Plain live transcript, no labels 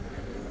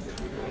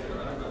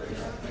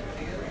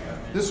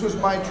This was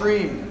my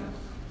dream.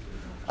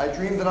 I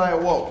dreamed that I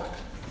awoke.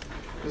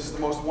 This is the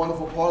most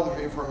wonderful part of the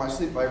dream. For my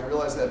sleep, I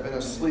realized that I'd been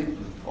asleep,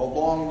 a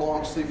long,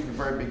 long sleep from the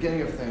very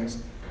beginning of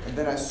things. And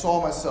then I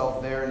saw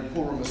myself there in the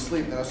pool room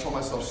asleep. Then I saw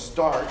myself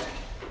start,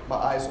 my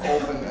eyes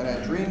open, and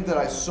I dreamed that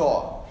I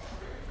saw.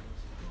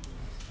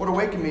 What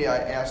awakened me, I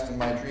asked in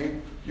my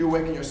dream. You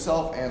awaken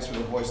yourself, answered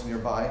a voice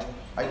nearby.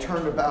 I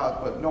turned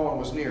about, but no one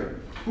was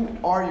near. Who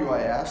are you,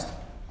 I asked.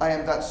 I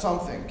am that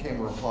something, came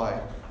a reply.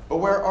 But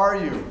where are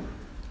you?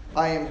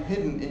 I am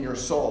hidden in your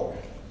soul.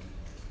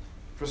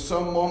 For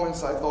some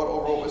moments I thought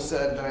over what was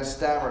said, then I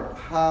stammered.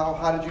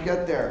 How did you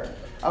get there?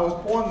 I was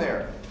born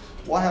there.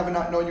 Why have I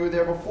not known you were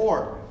there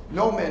before?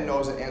 No man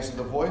knows it, answered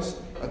the voice,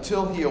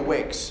 until he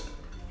awakes.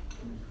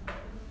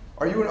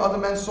 Are you in other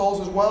men's souls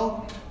as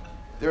well?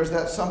 There is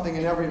that something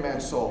in every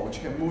man's soul,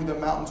 which can move the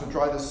mountains or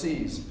dry the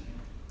seas.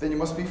 Then you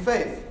must be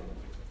faith.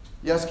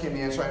 Yes, came the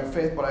answer, I am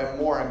faith, but I am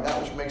more. I am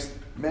that which makes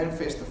men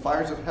face the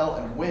fires of hell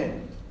and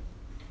win.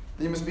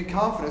 Then you must be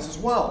confidence as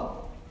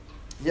well.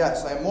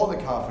 Yes, I am more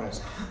than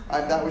confidence. I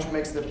am that which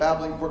makes the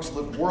babbling brooks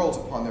lift worlds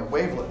upon their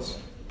wavelets.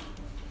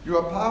 You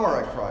have power,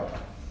 I cried.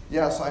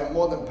 Yes, I am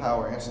more than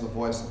power, answered the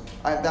voice.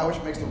 I am that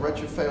which makes the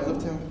wretched fail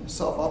lift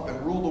himself up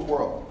and rule the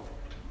world.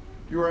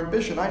 You are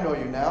ambition, I know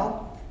you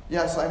now.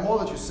 Yes, I am all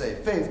that you say,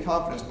 faith,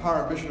 confidence,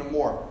 power, ambition, and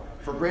more.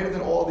 For greater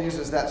than all these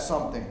is that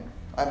something.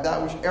 I am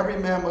that which every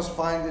man must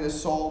find in his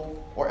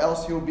soul, or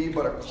else he will be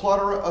but a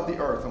clutterer of the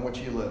earth on which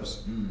he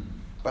lives.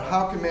 But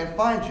how can man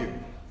find you?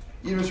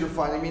 Even as you're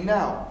finding me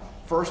now.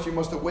 First you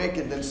must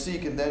awaken, then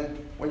seek, and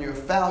then when you have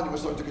found, you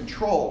must learn to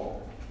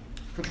control.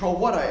 Control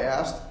what, I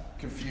asked,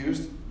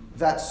 confused.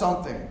 That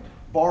something.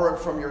 Borrow it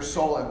from your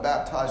soul and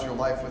baptize your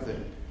life with it.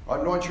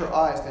 Anoint your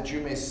eyes that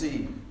you may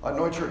see.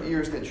 Anoint your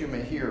ears that you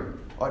may hear.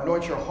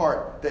 Anoint your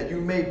heart that you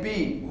may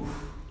be.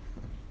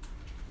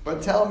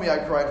 But tell me, I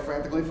cried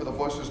frantically, for the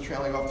voice was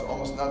trailing off to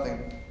almost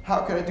nothing.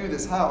 How can I do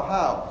this?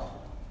 How?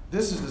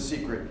 This is the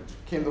secret,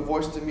 came the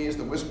voice to me as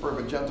the whisper of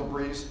a gentle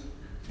breeze.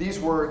 These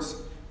words,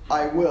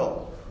 I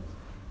will.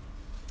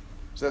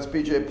 So that's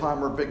B.J.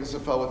 Palmer, Bigness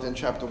of Fell Within,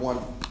 Chapter 1,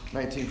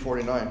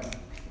 1949.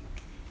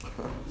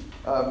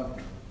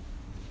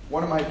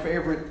 One of my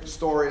favorite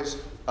stories,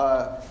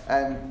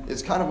 and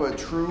it's kind of a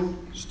true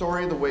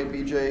story, the way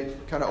B.J.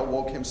 kind of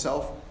awoke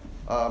himself,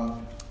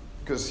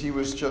 because he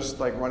was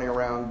just like running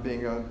around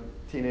being a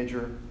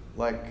teenager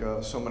like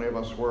so many of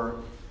us were,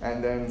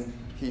 and then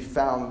he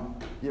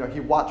found, he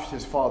watched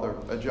his father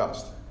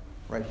adjust,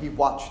 right? He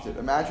watched it.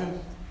 Imagine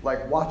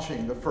like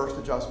watching the first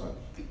adjustment.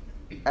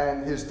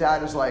 And his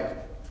dad is like,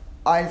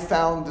 I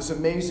found this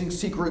amazing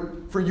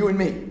secret for you and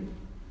me,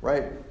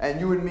 right? And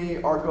you and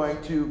me are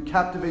going to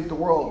captivate the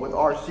world with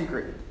our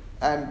secret.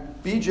 And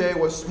BJ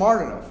was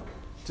smart enough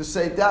to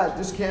say, Dad,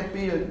 this can't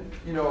be a,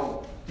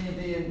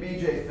 DD and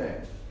BJ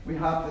thing. We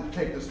have to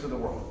take this to the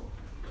world,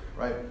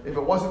 right? If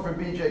it wasn't for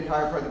BJ,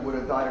 chiropractic would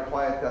have died a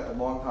quiet death a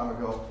long time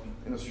ago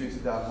in the streets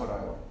of Davenport,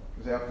 Iowa.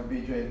 Because after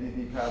BJ and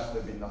DD passed,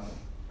 there'd be nothing,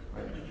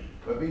 right?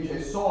 But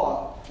BJ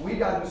saw, we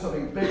got to do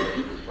something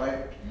bigger, right?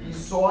 He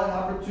saw an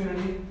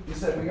opportunity. He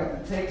said, we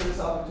got to take this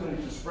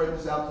opportunity to spread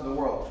this out to the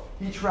world.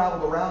 He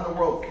traveled around the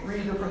world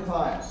 3 different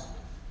times,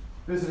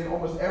 visiting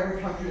almost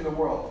every country in the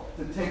world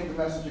to take the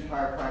message of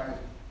chiropractic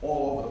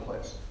all over the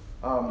place.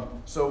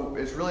 So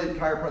it's really,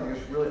 chiropractic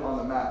is really on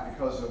the map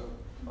because of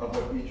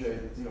what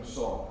BJ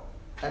saw.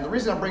 And the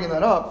reason I'm bringing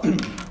that up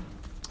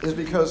is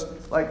because,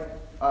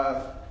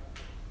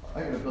 I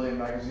get 1 billion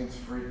magazines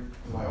free in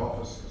my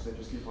office because they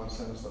just keep on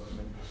sending stuff to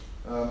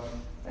me.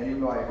 And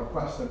even though I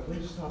request them,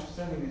 please stop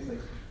sending these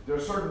things. There are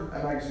certain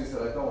magazines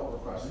that I don't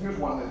request. And here's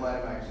one, the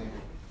Atlanta magazine.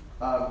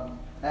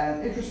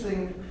 An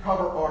interesting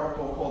cover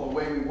article called The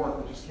Way We Work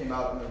that just came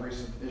out in the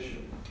recent issue.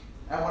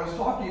 And what it's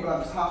talking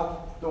about is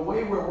how the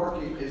way we're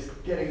working is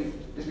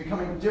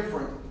becoming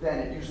different than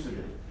it used to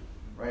be,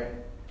 right?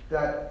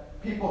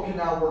 That people can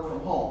now work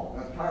from home.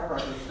 Now,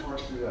 chiropractors, of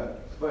course, do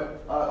that.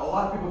 But a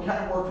lot of people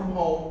can work from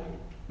home.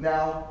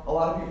 Now, a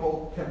lot of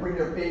people can bring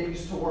their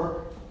babies to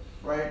work,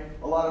 right?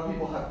 A lot of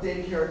people have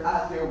daycare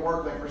at their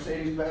work, like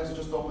Mercedes-Benz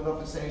just opened up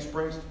in Sandy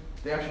Springs.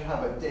 They actually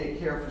have a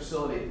daycare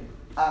facility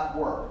at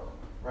work,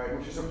 right?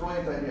 Which is a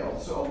brilliant idea.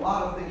 So a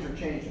lot of things are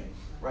changing,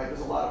 right?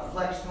 There's a lot of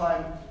flex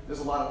time.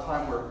 There's a lot of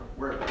time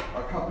where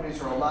our companies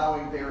are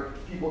allowing their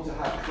people to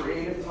have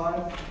creative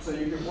time. So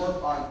you can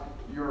work on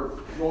your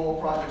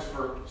normal projects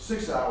for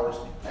 6 hours,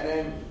 and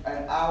then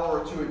an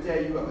hour or 2 a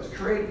day you have this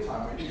creative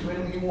time where you can do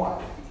anything you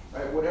want.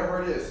 Right,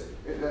 whatever it is,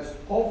 that's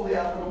hopefully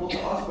applicable to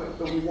us,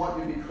 but we want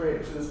you to be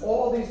creative. So there's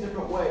all these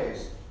different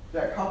ways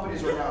that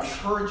companies are now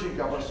encouraging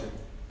diversity,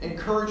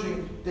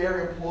 encouraging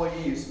their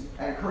employees,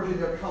 and encouraging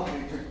their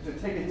company to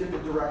take a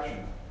different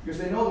direction. Because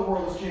they know the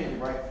world is changing,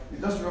 right? The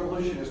Industrial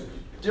Revolution is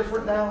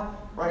different now,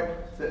 right?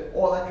 That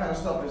all that kind of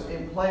stuff is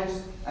in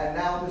place, and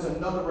now there's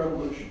another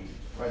revolution,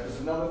 right? There's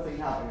another thing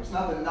happening. It's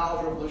not the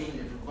knowledge revolution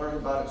you've learned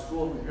about in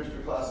school and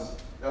history classes.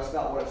 That's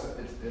not what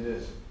it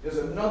is. There's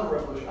another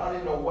revolution. I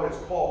don't even know what it's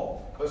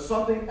called. But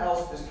something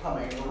else is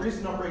coming. And the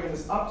reason I'm bringing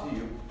this up to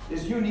you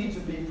is you need to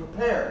be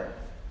prepared.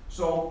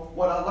 So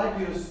what I'd like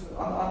you to, this is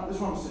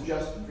what I'm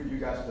suggesting for you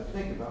guys to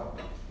think about.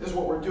 This is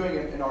what we're doing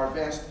in our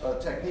advanced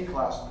technique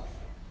class,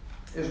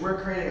 is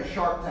we're creating a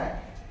Shark Tank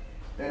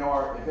in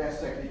our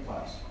advanced technique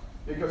class.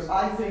 Because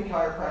I think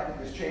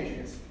chiropractic is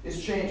changing.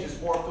 It's changed, it's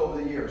morphed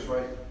over the years,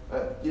 right?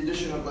 The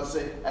addition of, let's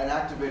say, an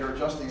activator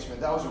adjusting instrument,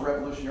 that was a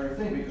revolutionary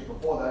thing because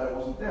before that it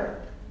wasn't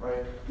there,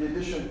 right? The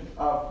addition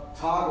of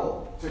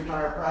toggle to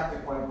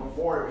chiropractic when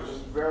before it was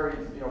just very,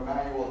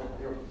 manual,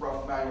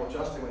 rough manual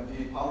adjusting when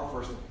D.D. Palmer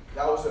first,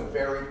 that was a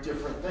very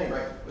different thing,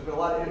 right? There's been a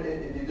lot in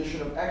the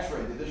addition of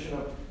X-ray, the addition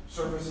of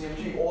surface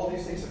EMG, all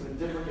these things have been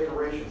different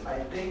iterations. I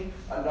think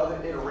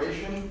another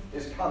iteration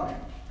is coming.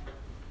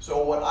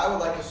 So what I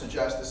would like to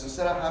suggest is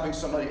instead of having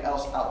somebody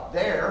else out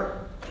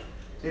there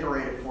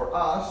iterate it for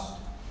us,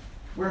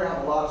 we're going to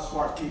have a lot of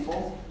smart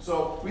people.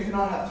 So we do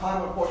not have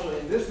time, unfortunately,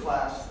 in this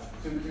class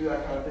to do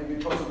that kind of thing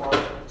because of our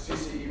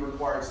CCE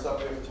required stuff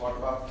we have to talk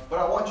about. But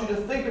I want you to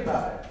think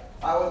about it.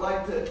 I would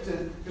like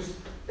to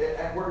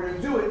and we're going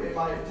to do it in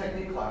my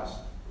technique class.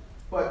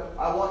 But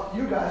I want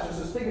you guys just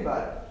to think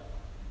about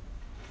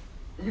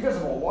it. You guys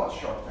have all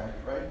watched Shark Tank,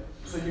 right?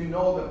 So you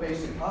know the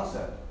basic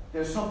concept.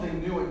 There's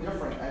something new and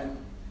different, and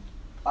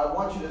I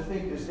want you to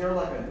think, is there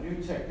like a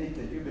new technique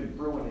that you've been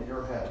brewing in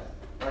your head?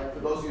 Right? For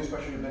those of you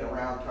especially who've been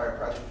around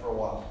chiropractic for a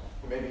while,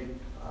 who maybe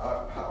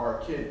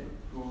are a kid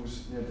whose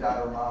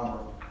dad or mom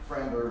or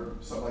friend or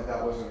something like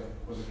that was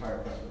a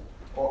chiropractor.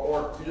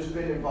 Or you've just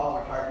been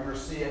involved with chiropractic, you're a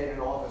CA in an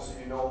office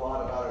and you know a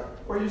lot about it.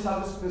 Or you just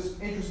have this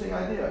interesting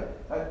idea.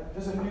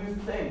 There's a new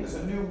thing, there's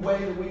a new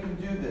way that we can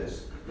do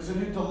this. There's a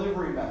new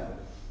delivery method,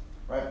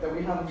 right, that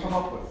we haven't come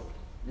up with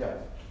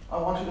yet. I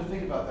want you to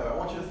think about that. I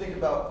want you to think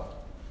about,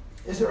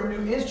 is there a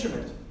new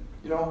instrument?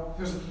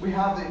 Because we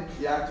have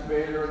the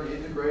activator, the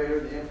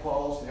integrator, the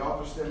impulse, the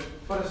ultrastim,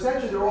 but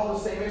essentially they're all the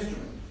same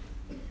instrument.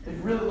 If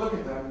you really look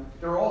at them,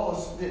 they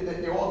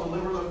all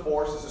deliver the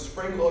force. It's a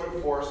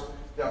spring-loaded force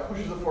that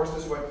pushes the force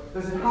this way.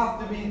 Does it have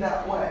to be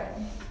that way?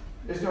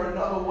 Is there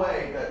another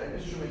way that an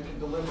instrument can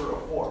deliver a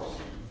force?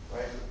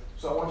 Right?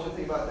 So I want you to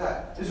think about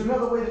that. Is there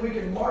another way that we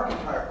can market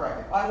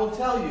chiropractic? I will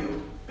tell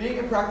you, being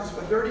in practice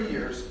for 30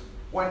 years,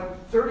 when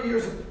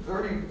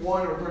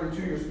 31 or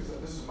 32 years,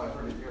 because this is my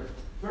 30th year,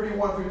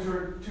 31,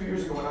 32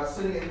 years ago, when I was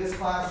sitting in this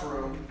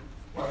classroom,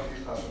 well,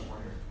 these classrooms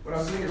weren't here, when I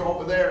was sitting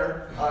over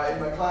there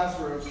in my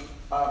classrooms,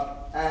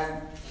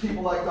 and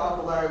people like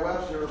Dr. Larry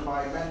Webster,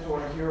 my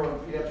mentor and hero in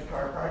pediatric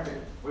chiropractic,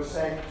 was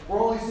saying,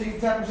 we're only seeing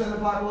 10% of the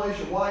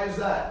population. Why is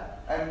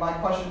that? And my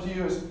question to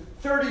you is,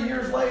 30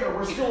 years later,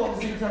 we're still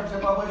only seeing 10% of the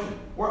population.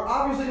 We're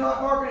obviously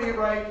not marketing it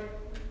right.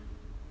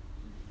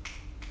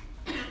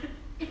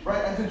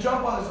 Right? And to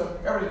jump on this,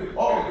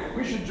 everybody,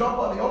 we should jump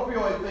on the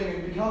opioid thing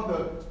and become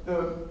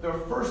the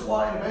first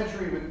line of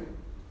entry. But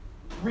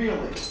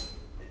really,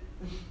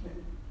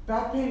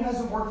 back pain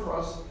hasn't worked for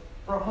us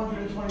for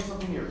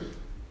 120-something years.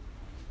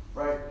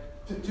 Right?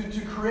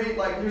 To create,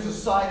 like, here's a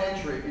side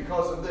entry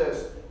because of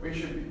this, we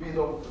should be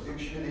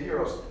the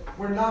heroes.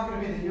 We're not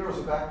going to be the heroes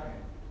of back pain.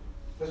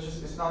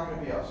 It's not going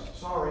to be us.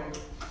 Sorry.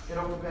 Get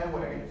off the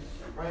bandwagon.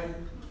 Right?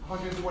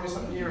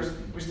 120-something years,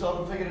 we still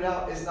haven't figured it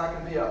out. It's not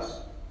going to be us.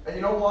 And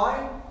you know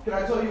why? Can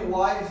I tell you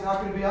why it's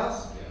not going to be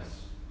us?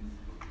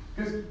 Yes.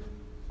 Because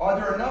are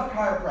there enough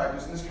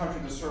chiropractors in this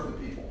country to serve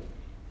the people?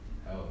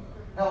 Hell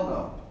no. Hell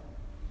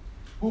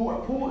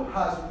no. Who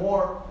has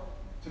more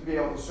to be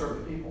able to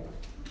serve the people?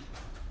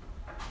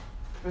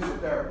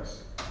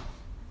 Physiotherapists.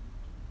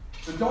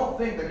 So don't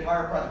think that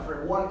chiropractic,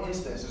 for one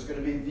instance, is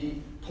going to be the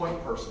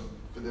point person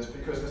for this,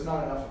 because there's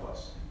not enough of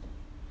us.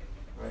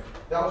 Right?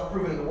 That was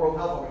proven in the World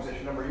Health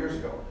Organization a number of years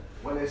ago,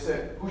 when they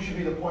said, who should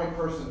be the point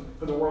person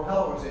for the World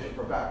Health Organization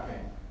for back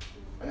pain?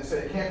 And they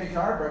said, it can't be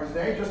chiropractors.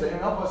 There ain't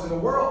enough of us in the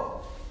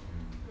world.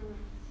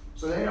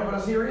 So there ain't enough of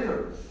us here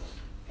either.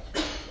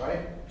 Right?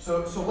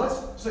 So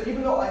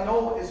even though I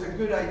know it's a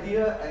good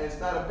idea and it's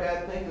not a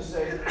bad thing to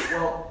say,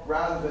 well,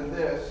 rather than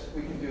this,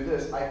 we can do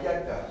this, I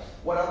get that.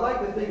 What I'd like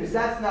to think is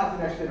that's not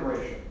the next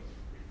iteration.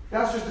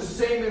 That's just the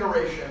same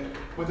iteration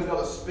with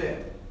another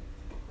spin.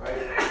 Right?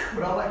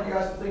 What I'd like you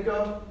guys to think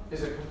of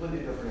is a completely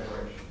different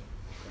iteration.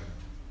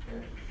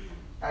 Okay?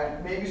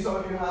 And maybe some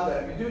of you have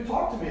that. If you do,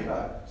 talk to me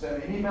about it. Send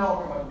me an email,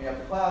 or come up to me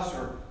after class,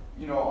 or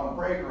on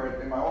break,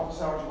 or in my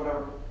office hours, or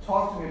whatever.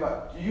 Talk to me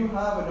about, do you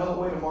have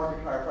another way to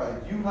market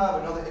chiropractic? Do you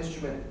have another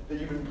instrument that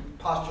you've been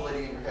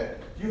postulating in your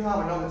head? Do you have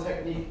another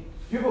technique?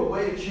 Do you have a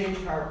way to change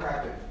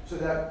chiropractic so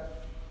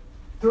that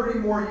 30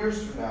 more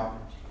years from now,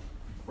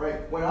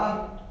 right, when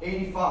I'm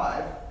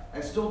 85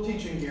 and still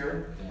teaching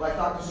here, like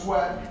Dr.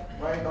 Sweat,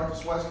 right? Dr.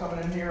 Sweat's coming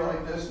in here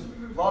like this.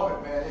 Love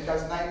it, man. The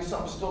guy's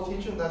 90-something still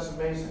teaching. That's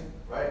amazing,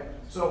 right?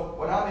 So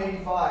when I'm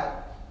 85,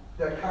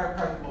 that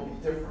chiropractic will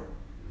be different,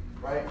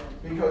 right?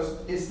 Because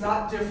it's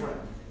not different.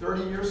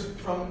 30 years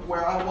from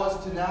where I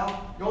was to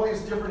now, the only thing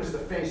that's different is the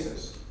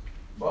faces.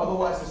 But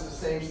otherwise, it's the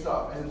same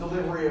stuff. And the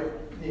delivery of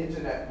the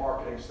internet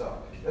marketing stuff.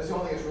 That's the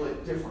only thing that's really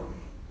different.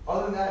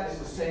 Other than that, it's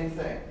the same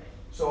thing.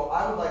 So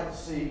I would like to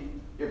see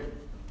if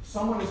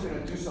someone is going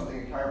to do something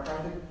in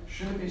chiropractic,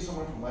 should it be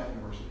someone from Life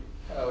University?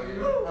 Hell yeah.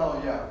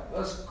 Hell yeah.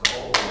 Let's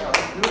go. Yeah,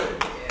 let's do it.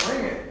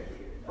 Bring it.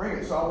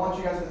 so I want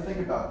you guys to think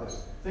about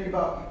this. Think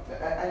about,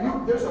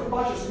 there's a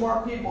bunch of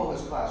smart people in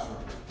this classroom,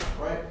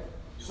 right?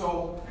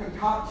 So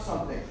concoct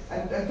something,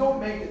 and don't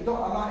make it.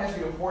 I'm not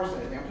asking you to force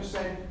anything. I'm just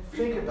saying,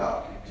 think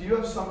about it. Do you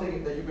have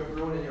something that you've been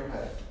brewing in your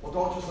head? Well,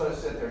 don't just let it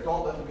sit there.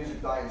 Don't let the music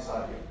die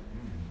inside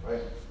you,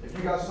 right? If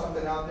you got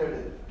something out there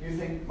that you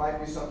think might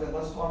be something,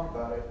 let's talk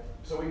about it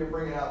so we can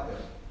bring it out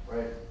there,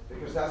 right?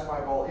 Because that's my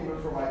goal, even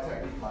for my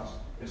technique class.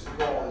 It's the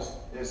goal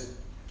is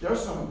there's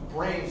some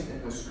brains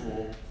in this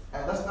school,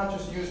 and let's not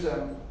just use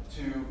them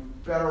to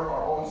better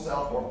our own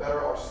self or better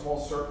our small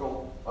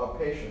circle of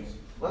patients.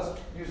 Let's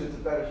use it to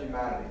better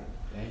humanity.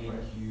 Thank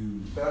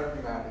you. Better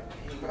humanity.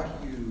 Thank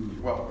you.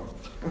 You're welcome.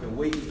 Been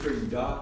waiting for you, Doc.